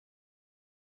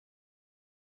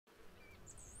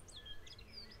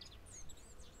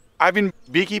I've been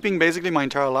beekeeping basically my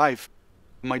entire life.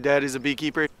 My dad is a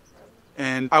beekeeper,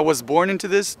 and I was born into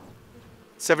this.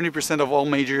 70% of all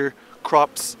major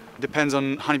crops depends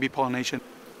on honeybee pollination.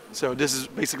 So this is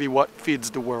basically what feeds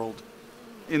the world.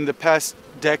 In the past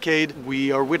decade,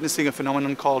 we are witnessing a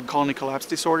phenomenon called colony collapse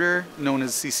disorder, known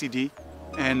as CCD.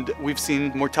 And we've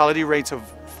seen mortality rates of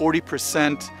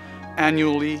 40%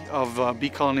 annually of bee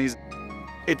colonies.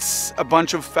 It's a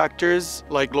bunch of factors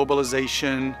like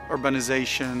globalization,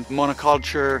 urbanization,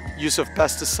 monoculture, use of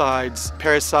pesticides,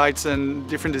 parasites, and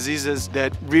different diseases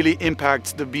that really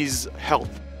impact the bees' health.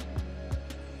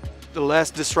 The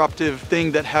last disruptive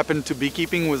thing that happened to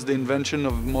beekeeping was the invention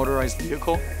of motorized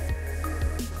vehicle.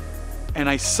 And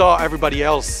I saw everybody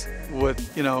else with,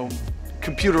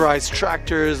 computerized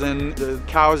tractors, and the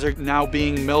cows are now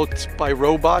being milked by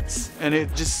robots. And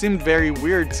it just seemed very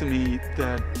weird to me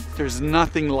that there's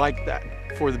nothing like that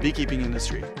for the beekeeping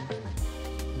industry.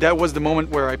 That was the moment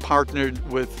where I partnered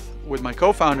with my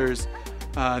co-founders.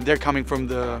 They're coming from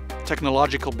the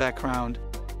technological background.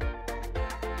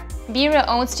 BeeHero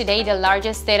owns today the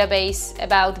largest database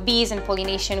about bees and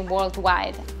pollination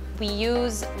worldwide. We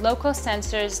use local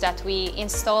sensors that we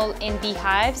install in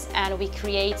beehives, and we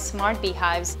create smart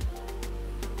beehives.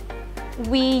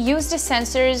 We use the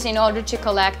sensors in order to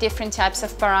collect different types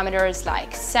of parameters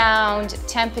like sound,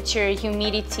 temperature,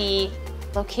 humidity,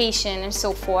 location, and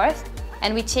so forth.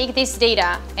 And we take this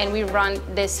data and we run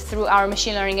this through our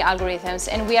machine learning algorithms,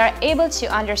 and we are able to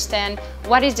understand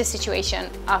what is the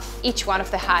situation of each one of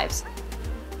the hives.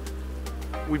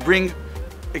 We bring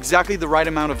exactly the right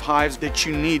amount of hives that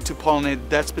you need to pollinate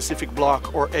that specific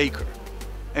block or acre.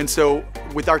 And so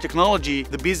with our technology,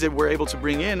 the bees that we're able to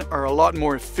bring in are a lot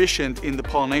more efficient in the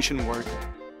pollination work.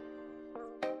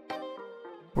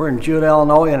 We're in Jewett,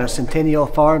 Illinois, on a centennial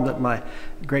farm that my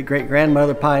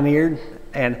great-great-grandmother pioneered,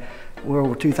 and we're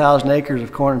over 2,000 acres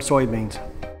of corn and soybeans.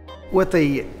 With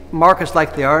the markets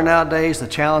like they are nowadays, the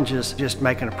challenge is just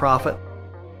making a profit.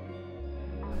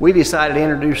 We decided to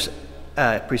introduce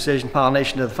precision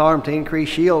pollination to the farm to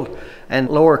increase yield and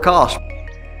lower cost.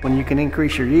 When you can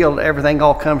increase your yield, everything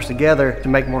all comes together to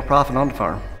make more profit on the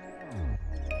farm.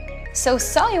 So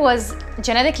soy was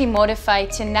genetically modified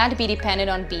to not be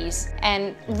dependent on bees,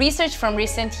 and research from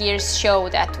recent years show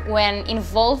that when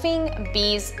involving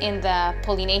bees in the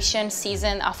pollination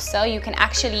season of soy, you can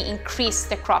actually increase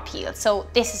the crop yield. So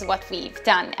this is what we've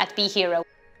done at BeeHero.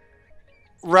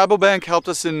 Rabobank helped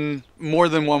us in more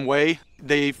than one way.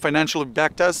 They financially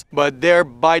backed us, but they're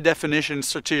by definition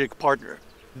strategic partner.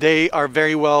 They are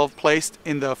very well placed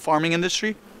in the farming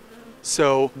industry,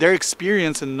 so their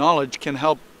experience and knowledge can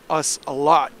help us a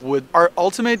lot with our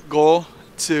ultimate goal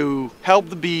to help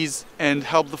the bees and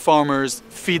help the farmers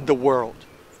feed the world.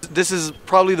 This is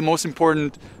probably the most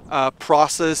important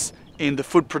process in the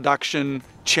food production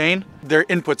chain. Their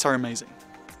inputs are amazing.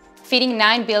 Feeding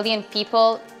 9 billion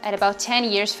people at about 10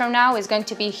 years from now is going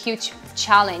to be a huge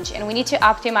challenge, and we need to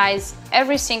optimize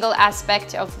every single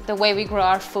aspect of the way we grow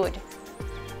our food.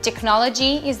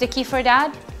 Technology is the key for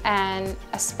that, and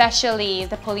especially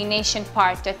the pollination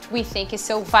part that we think is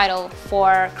so vital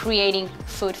for creating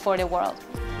food for the world.